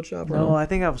up in the wood shop? No, I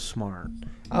think I was smart.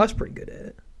 I was pretty good at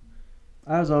it.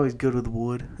 I was always good with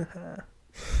wood.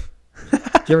 Did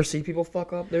you ever see people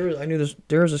fuck up? There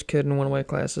was this kid in one of my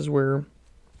classes where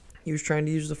he was trying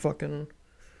to use the fucking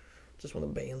just one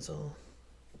of the bandsaw.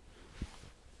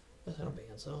 That's not a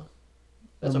bandsaw.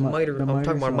 That's a miter. I'm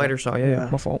talking about a miter saw. Yeah,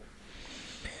 my fault.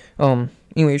 Anyway,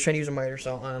 he was trying to use a miter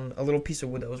saw on a little piece of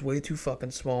wood that was way too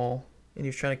fucking small. And he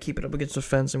was trying to keep it up against the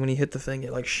fence, and when he hit the thing,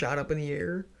 it shot up in the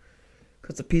air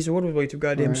because the piece of wood was way too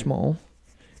goddamn small.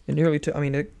 It nearly took. I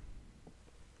mean,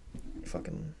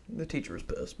 the teacher was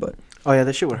pissed, but oh yeah,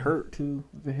 that shit would hurt too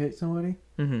if it hit somebody.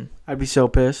 Mm-hmm. I'd be so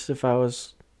pissed if I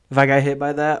got hit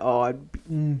by that. Oh, I'd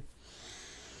be.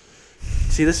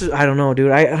 See, this is I don't know, dude.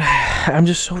 I'm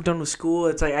just so done with school.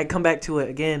 It's I come back to it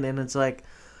again, and it's I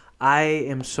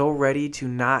am so ready to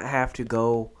not have to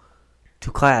go to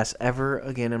class ever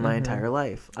again in my entire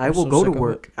life. I will go to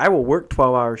work. I will work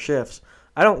 12-hour shifts.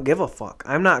 I don't give a fuck.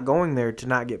 I'm not going there to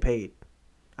not get paid.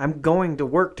 I'm going to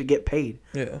work to get paid.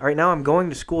 Yeah. Right now I'm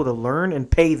going to school to learn and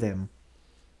pay them.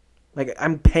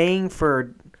 I'm paying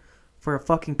for a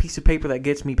fucking piece of paper that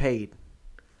gets me paid.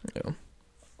 Yeah.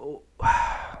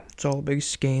 It's all a big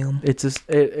scam. It's just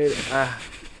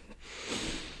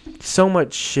so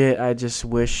much shit I just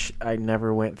wish I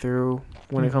never went through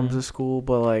when it comes to school,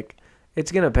 but it's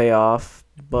going to pay off,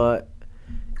 but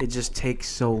it just takes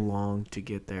so long to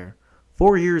get there.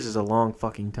 4 years is a long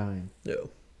fucking time. Yeah.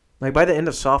 By the end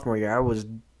of sophomore year, I was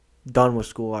done with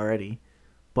school already.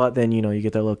 But then, you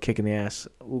get that little kick in the ass.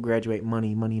 We'll graduate money.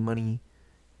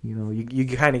 You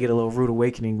kind of get a little rude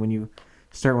awakening when you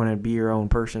start wanting to be your own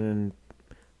person and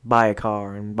buy a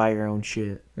car and buy your own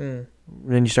shit. Mm.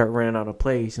 Then you start renting out a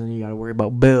place and you got to worry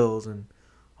about bills and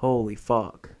holy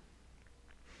fuck.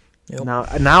 Yep.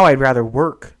 Now I'd rather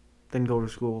work than go to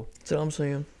school. That's what I'm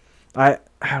saying. I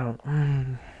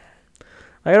don't.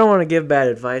 I don't want to give bad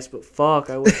advice, but fuck,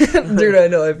 I would. Dude, I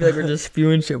know. I feel like we're just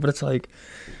spewing shit, but it's like,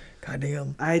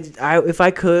 goddamn. If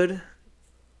I could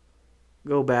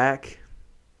go back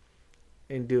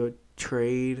and do a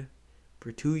trade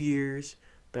for 2 years,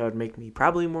 that would make me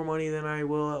probably more money than I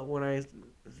will when I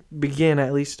begin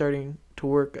at least starting to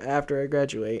work after I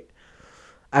graduate.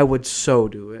 I would so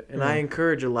do it. And I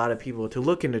encourage a lot of people to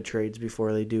look into trades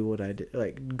before they do what I did,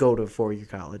 like go to 4-year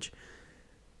college.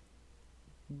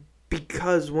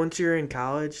 Because once you're in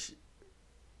college,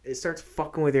 it starts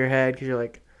fucking with your head because you're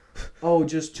like, oh,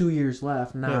 just 2 years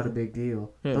left, not a big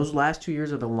deal. Yeah. Those last 2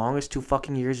 years are the longest 2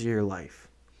 fucking years of your life.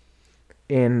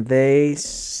 And they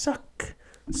suck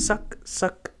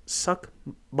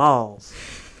balls.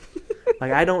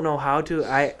 Like, I don't know how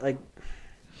to,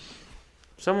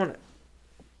 someone,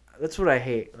 that's what I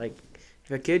hate. Like,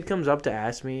 if a kid comes up to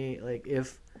ask me, like,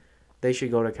 if they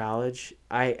should go to college,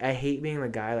 I hate being the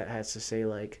guy that has to say,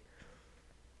 like,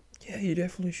 yeah, you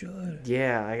definitely should.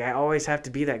 Yeah, like, I always have to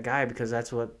be that guy because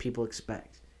that's what people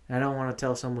expect. And I don't want to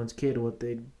tell someone's kid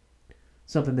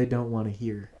something they don't want to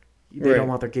hear. They don't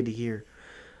want their kid to hear.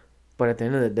 But at the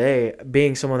end of the day,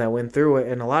 being someone that went through it,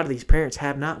 and a lot of these parents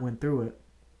have not went through it,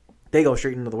 they go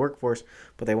straight into the workforce,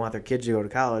 but they want their kids to go to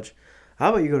college. How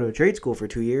about you go to a trade school for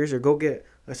 2 years or go get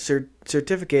a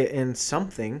certificate in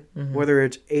something, whether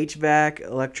it's HVAC,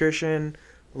 electrician,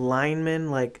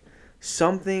 lineman, like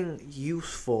something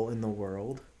useful in the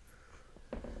world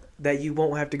that you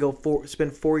won't have to go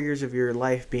spend 4 years of your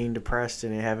life being depressed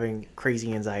and having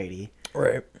crazy anxiety.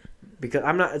 Right. Because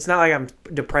it's not like I'm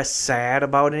depressed sad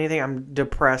about anything. I'm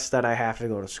depressed that I have to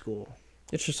go to school.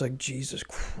 It's just like, Jesus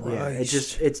Christ.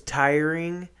 Yeah, it's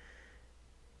tiring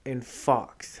and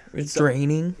fucked. It's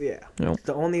draining. Yeah. Yep. It's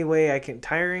the only way I can.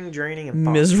 Tiring, draining, and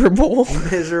fucked.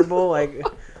 Miserable. Like,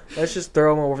 let's just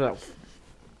throw them over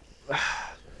that.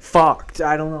 Fucked.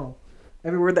 I don't know.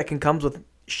 Every word that comes with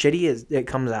shitty it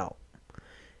comes out.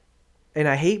 And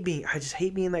I just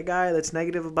hate being that guy that's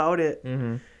negative about it.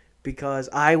 Mm-hmm. Because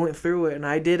I went through it and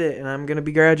I did it and I'm going to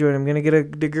be graduating. I'm going to get a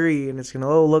degree and it's going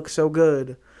to look so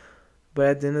good. But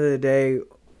at the end of the day,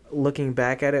 looking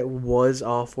back at it, was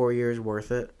all 4 years worth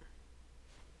it?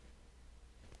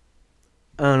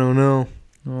 I don't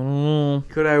know.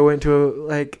 Could I went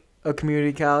to a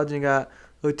community college and got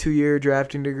a 2-year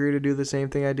drafting degree to do the same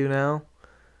thing I do now?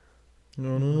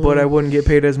 No. But I wouldn't get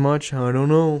paid as much? I don't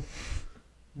know.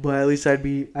 But at least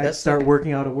I'd start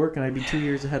working out of work and I'd be 2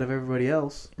 years ahead of everybody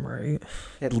else. Right.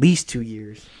 At least 2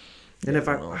 years. And if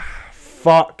I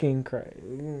fucking Christ.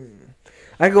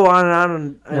 I go on and on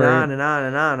and on and on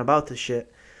and on about this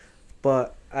shit.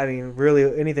 But I mean,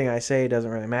 really anything I say doesn't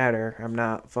really matter. I'm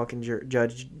not fucking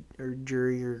judge or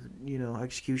jury or,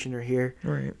 executioner here.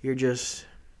 Right. You're just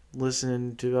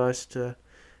listening to us to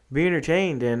be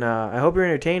entertained, and I hope you're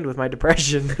entertained with my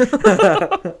depression.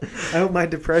 I hope my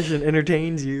depression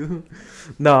entertains you.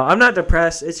 No, I'm not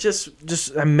depressed. It's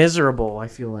just I'm miserable, I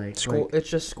feel like.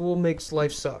 School makes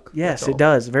life suck. Yes, it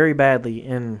does, very badly.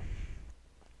 And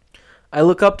I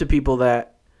look up to people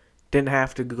that didn't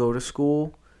have to go to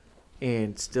school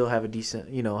and still have a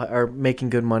decent, are making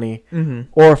good money,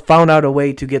 or found out a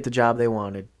way to get the job they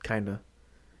wanted, kind of.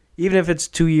 Even if it's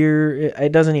 2 year,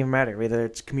 it doesn't even matter, whether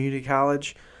it's community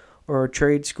college or a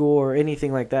trade school or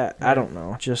anything like that. I don't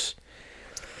know.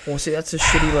 Well, see, that's a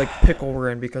shitty pickle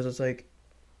we're in because it's like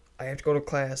I have to go to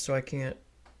class, so I can't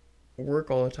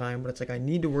work all the time. But it's like I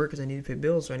need to work because I need to pay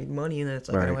bills, so I need money. And then it's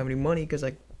like I don't have any money because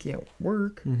I can't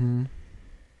work. Mm-hmm.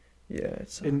 Yeah, it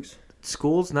sucks. And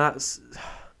school's not,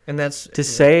 and that's to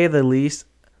say the least.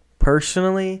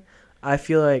 Personally, I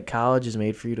feel like college is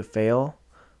made for you to fail,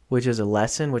 which is a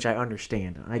lesson, which I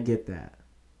understand. I get that.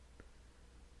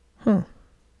 Huh.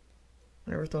 I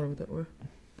never thought of it that way.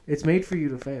 It's made for you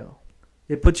to fail.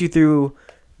 It puts you through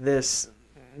this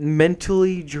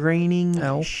mentally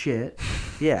draining shit.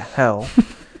 Yeah, hell.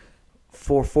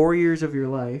 For 4 years of your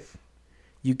life.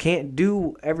 You can't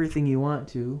do everything you want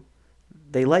to.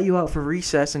 They let you out for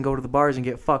recess and go to the bars and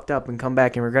get fucked up and come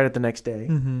back and regret it the next day.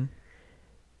 Mm-hmm.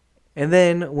 And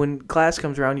then when class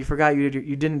comes around, you forgot you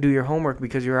didn't do your homework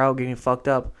because you're out getting fucked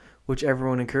up, which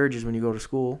everyone encourages when you go to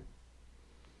school.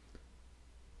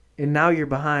 And now you're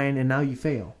behind, and now you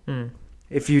fail.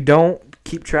 If you don't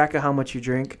keep track of how much you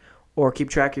drink or keep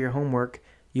track of your homework,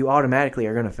 you automatically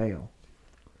are going to fail.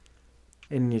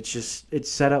 And it's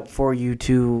set up for you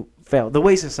to fail. The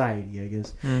way society, I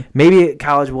guess. Maybe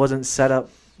college wasn't set up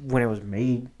when it was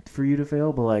made for you to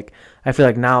fail, but I feel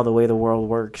like now the way the world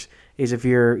works is if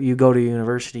you go to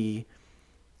university,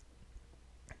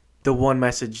 the one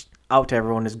message out to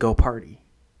everyone is go party.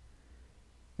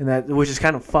 And which is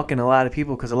kind of fucking a lot of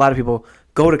people because a lot of people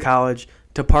go to college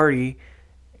to party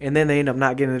and then they end up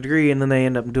not getting a degree, and then they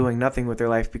end up doing nothing with their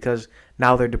life because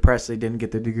now they're depressed they didn't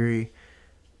get the degree.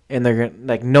 And they're gonna,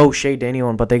 like, no shade to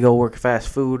anyone, but they go work fast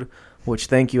food, which,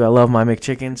 thank you, I love my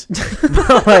McChickens.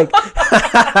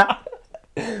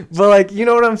 but like, you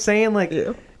know what I'm saying? Like,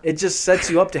 it just sets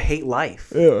you up to hate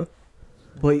life. Yeah.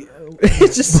 But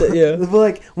It's just, yeah. But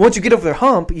like, once you get over the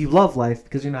hump, you love life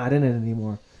because you're not in it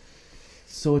anymore.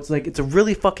 So it's like, it's a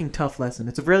really fucking tough lesson.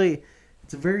 It's a very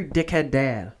dickhead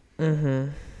dad. Mm-hmm.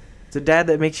 It's a dad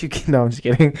that makes you... No, I'm just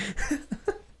kidding.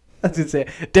 I was going to say,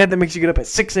 dad that makes you get up at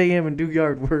 6 a.m. and do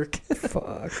yard work.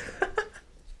 Fuck.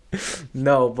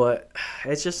 No, but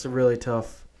it's just a really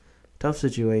tough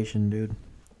situation, dude.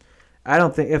 I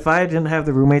don't think... If I didn't have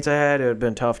the roommates I had, it would have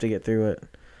been tough to get through it.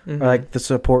 Mm-hmm. Or like the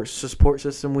support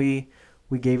system we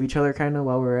gave each other kind of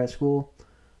while we were at school.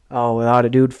 Oh, without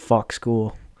it, dude, fuck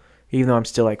school. Even though I'm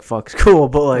still like, fuck school,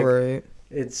 but like, right.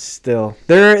 It's still...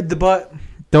 But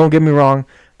don't get me wrong,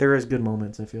 there is good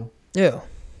moments, I feel. Yeah.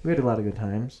 We had a lot of good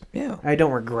times. Yeah. I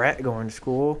don't regret going to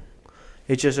school.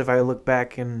 It's just if I look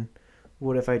back and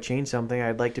what if I changed something,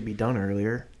 I'd like to be done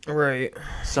earlier. Right.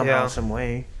 Somehow, some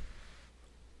way.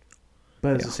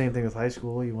 But it's the same thing with high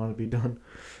school. You want to be done.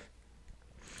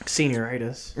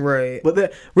 Senioritis. Right.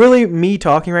 But really, me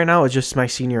talking right now is just my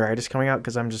senioritis coming out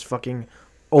because I'm just fucking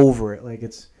over it. Like,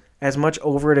 it's as much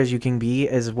over it as you can be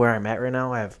is where I'm at right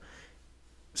now. I have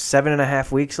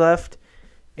 7.5 weeks left.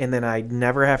 And then I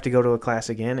never have to go to a class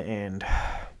again, and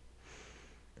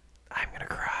I'm going to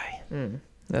cry. I'm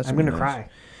going to cry.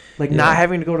 Like, not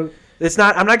having to go to...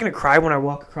 I'm not going to cry when I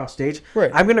walk across stage.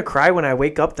 Right. I'm going to cry when I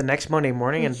wake up the next Monday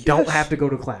morning and don't have to go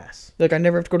to class. Like, I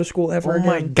never have to go to school ever again.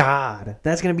 Oh, my God.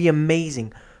 That's going to be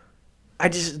amazing. I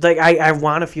just... Like, I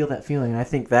want to feel that feeling. I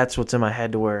think that's what's in my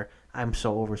head to where I'm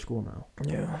so over school now.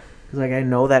 Yeah. Because, like, I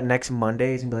know that next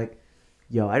Monday is going to be like,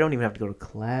 yo, I don't even have to go to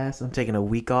class. I'm taking a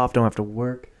week off. Don't have to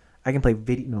work. I can play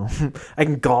video. No, I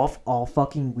can golf all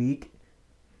fucking week.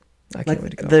 I can't wait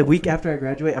to go. The week after I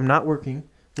graduate, I'm not working.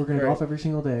 We're gonna golf every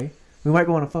single day. We might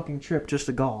go on a fucking trip just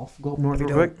to golf. Go up north real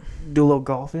quick, do a little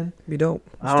golfing. Be dope.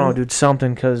 I don't know, dude.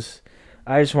 Something, because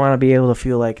I just want to be able to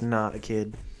feel like not a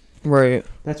kid. Right.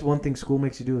 That's one thing school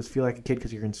makes you do is feel like a kid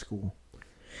because you're in school.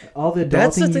 All the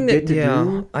adulting you get to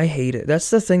do. I hate it.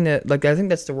 That's the thing that, like, I think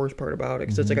that's the worst part about it.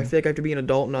 Because it's like, I feel like I have to be an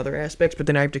adult in other aspects, but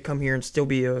then I have to come here and still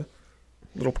be a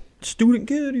little student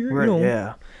kid. You know.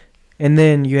 Yeah. And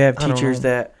then you have teachers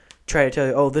that try to tell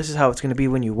you, oh, this is how it's going to be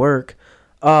when you work.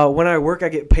 When I work, I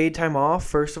get paid time off,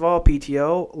 first of all,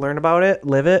 PTO, learn about it,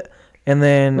 live it. And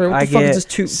then I get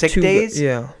sick days.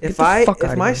 Yeah. If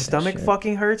my stomach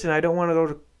fucking hurts and I don't want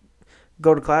to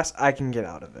go to class, I can get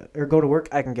out of it. Or go to work,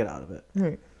 I can get out of it.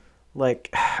 Right.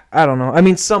 Like, I don't know. I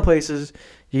mean, some places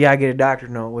you gotta get a doctor's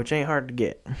note, which ain't hard to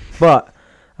get. But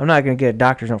I'm not gonna get a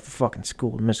doctor's note for fucking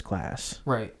school to miss class.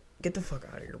 Right. Get the fuck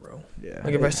out of here, bro. Yeah.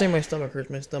 Like, if I say my stomach hurts,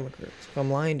 my stomach hurts. If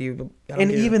I'm lying to you,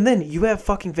 and even then, you have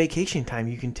fucking vacation time.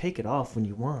 You can take it off when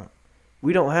you want.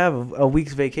 We don't have a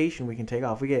week's vacation we can take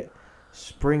off. We get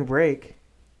spring break.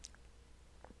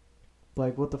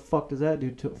 Like, what the fuck does that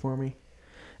do for me?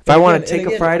 If I want to take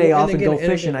a Friday off and go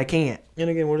fishing, I can't. And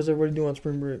again, what does everybody do on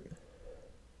spring break?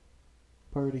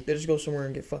 Party. They just go somewhere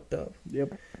and get fucked up.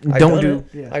 Yep. I've done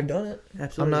it.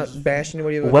 Absolutely. I'm not bashing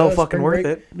anybody. Well, fucking worth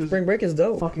it. Spring break is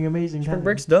dope. Fucking amazing. Spring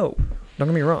break's dope. Don't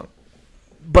get me wrong.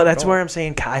 But that's where I'm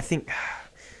saying I think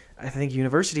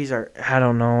universities are. I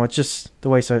don't know. It's just the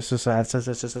way society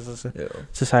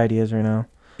is right now.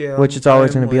 Yeah. Which it's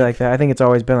always going to be like that. I think it's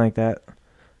always been like that.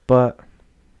 But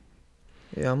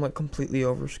yeah, I'm like completely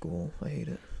over school. I hate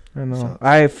it. I know. Sucks.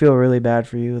 I feel really bad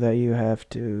for you that you have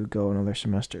to go another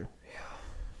semester. Yeah.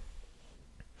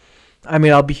 I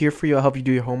mean, I'll be here for you. I'll help you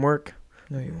do your homework.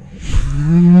 No, you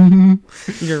won't.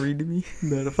 You gonna read to me?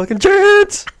 Not a fucking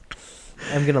chance.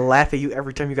 I'm gonna laugh at you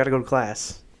every time you gotta go to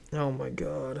class. Oh my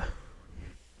god.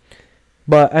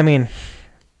 But I mean,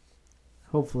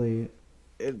 hopefully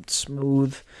it's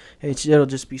smooth. It'll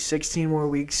just be 16 more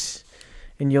weeks,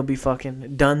 and you'll be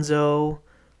fucking donezo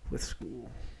with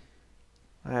school.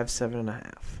 I have 7.5, and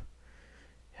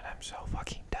I'm so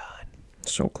fucking done.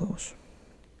 So close.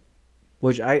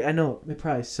 Which I know it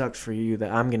probably sucks for you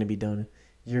that I'm gonna be done.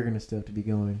 You're gonna still have to be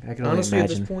going. I can honestly only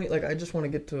imagine. At this point, like, I just want to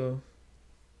get to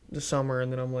the summer,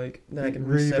 and then I'm like, then I can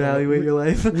reevaluate your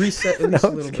life. Reset at least a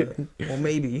little bit. Well,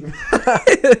 maybe.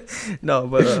 No,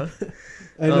 but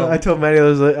I know. I told Maddie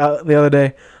the other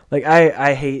day, like,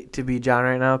 I hate to be John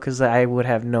right now because I would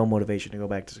have no motivation to go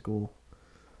back to school.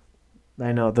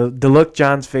 I know the look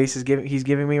John's face he's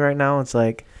giving me right now. It's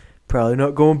like probably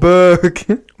not going back.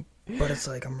 But it's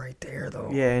like I'm right there though.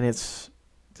 Yeah, and it's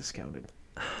discounted.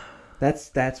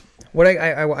 That's what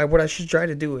I should try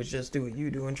to do is just do what you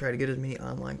do and try to get as many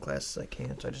online classes as I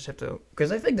can. So I just have to,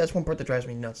 because I think that's one part that drives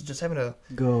me nuts. Is just having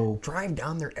to drive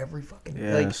down there every fucking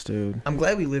day. Yes, dude. I'm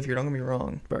glad we live here. Don't get me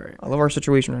wrong. Right. I love our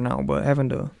situation right now, but having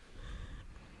to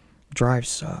drive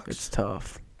sucks. It's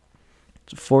tough.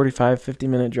 It's a 45,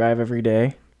 50-minute drive every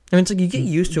day. I mean, it's like you get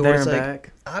used to it. It's like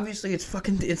back. obviously it's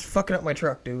fucking up my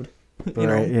truck, dude. You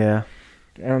Right, know? yeah.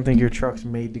 I don't think your truck's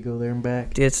made to go there and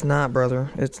back. It's not, brother.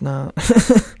 It's not.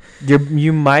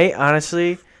 You might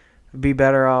honestly be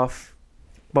better off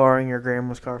borrowing your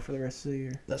grandma's car for the rest of the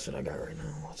year. That's what I got right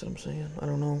now. That's what I'm saying. I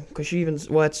don't know, cause she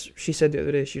said the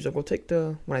other day. She was like, "Well,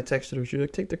 when I texted her, she was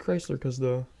like, take the Chrysler, cause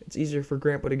it's easier for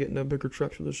Grandpa to get in a bigger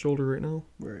truck for the shoulder right now."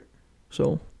 Right.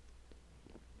 So,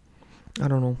 I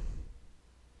don't know.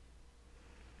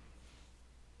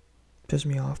 Piss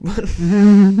me off,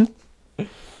 but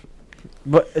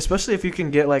But especially if you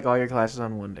can get like all your classes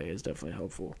on one day is definitely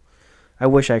helpful. I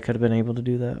wish I could have been able to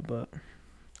do that, but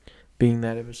being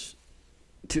that it was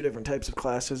 2 different types of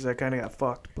classes, I kind of got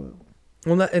fucked. But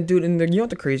dude, and you know what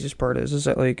the craziest part is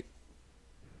that like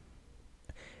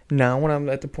now when I'm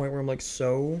at the point where I'm like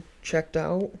so checked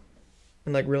out,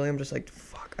 and like really I'm just like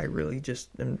fuck, I really just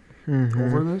am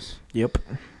over this. Yep.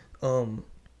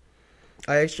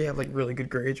 I actually have like really good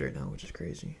grades right now, which is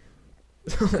crazy.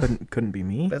 couldn't be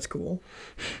me. That's cool.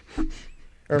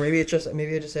 Or maybe I just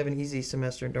have an easy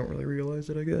semester and don't really realize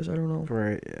it, I guess. I don't know.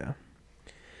 Right, yeah.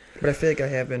 But I feel like I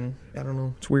have been. I don't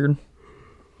know. It's weird.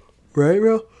 Right,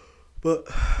 bro? But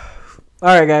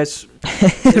all right, guys.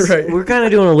 Right. We're kind of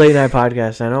doing a late night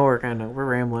podcast. I know we're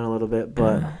rambling a little bit,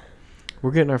 but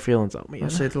we're getting our feelings out, man.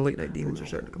 I'll say the late night demons are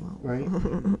starting to come out.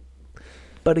 Right.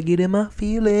 But to get in my All right,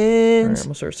 feelings. I'm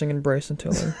gonna start singing Bryson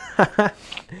Tiller.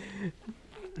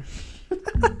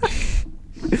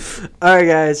 All right,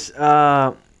 guys.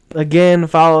 Again,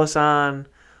 follow us on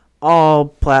all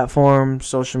platforms,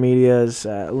 social medias,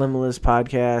 Limitless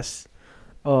Podcast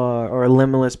or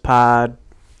Limitless Pod.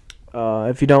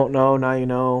 If you don't know, now you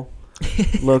know.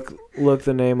 Look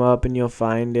the name up and you'll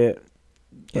find it.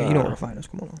 Yeah, you know where to find us.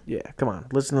 Come on. Yeah, come on.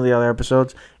 Listen to the other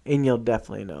episodes and you'll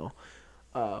definitely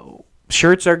know.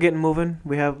 Shirts are getting moving.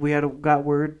 We got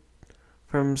word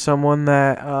from someone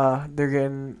that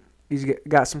he's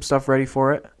got some stuff ready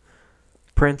for it,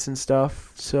 prints and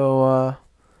stuff. So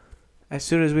as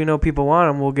soon as we know people want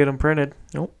them, we'll get them printed.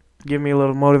 Nope. Give me a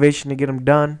little motivation to get them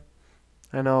done.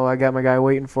 I know I got my guy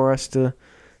waiting for us to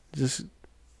just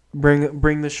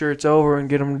bring the shirts over and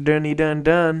get them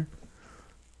done.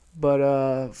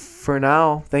 But for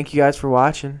now, thank you guys for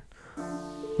watching.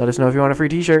 Let us know if you want a free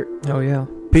t-shirt. Oh yeah.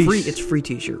 Peace. It's free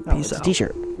t-shirt. Oh, Peace it's out. a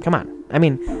t-shirt. Come on. I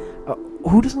mean,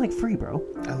 who doesn't like free, bro?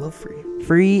 I love free.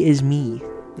 Free is me.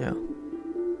 Yeah.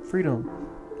 Freedom.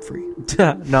 Free.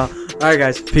 No. All right,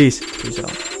 guys. Peace. Peace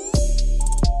out.